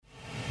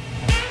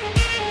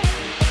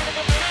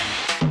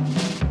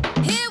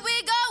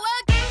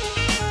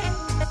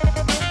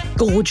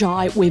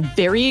Gorgi, we're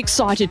very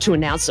excited to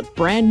announce a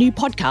brand new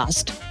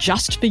podcast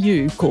just for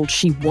you called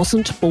She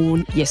Wasn't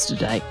Born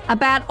Yesterday.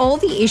 About all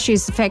the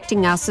issues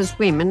affecting us as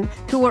women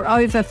who are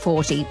over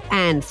 40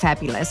 and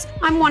fabulous.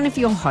 I'm one of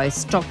your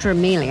hosts, Dr.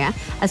 Amelia,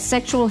 a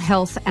sexual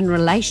health and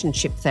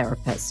relationship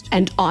therapist.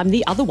 And I'm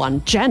the other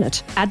one,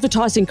 Janet,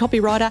 advertising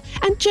copywriter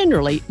and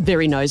generally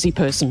very nosy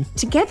person.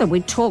 Together we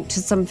talk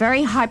to some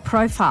very high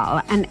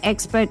profile and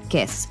expert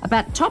guests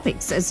about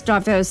topics as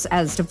diverse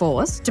as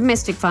divorce,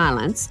 domestic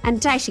violence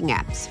and dating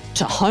apps.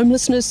 To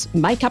homelessness,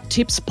 makeup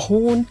tips,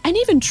 porn, and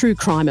even true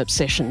crime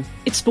obsession.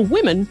 It's for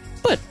women,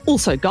 but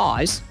also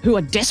guys, who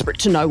are desperate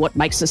to know what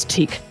makes us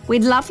tick.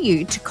 We'd love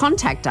you to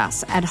contact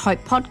us at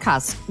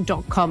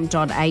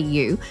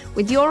hopepodcast.com.au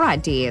with your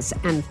ideas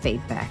and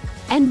feedback.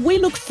 And we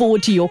look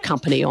forward to your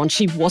company on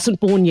She Wasn't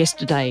Born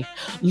Yesterday,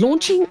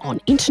 launching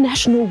on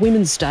International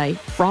Women's Day,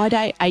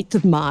 Friday, 8th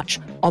of March,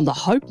 on the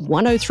Hope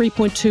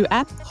 103.2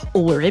 app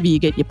or wherever you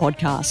get your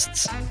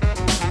podcasts.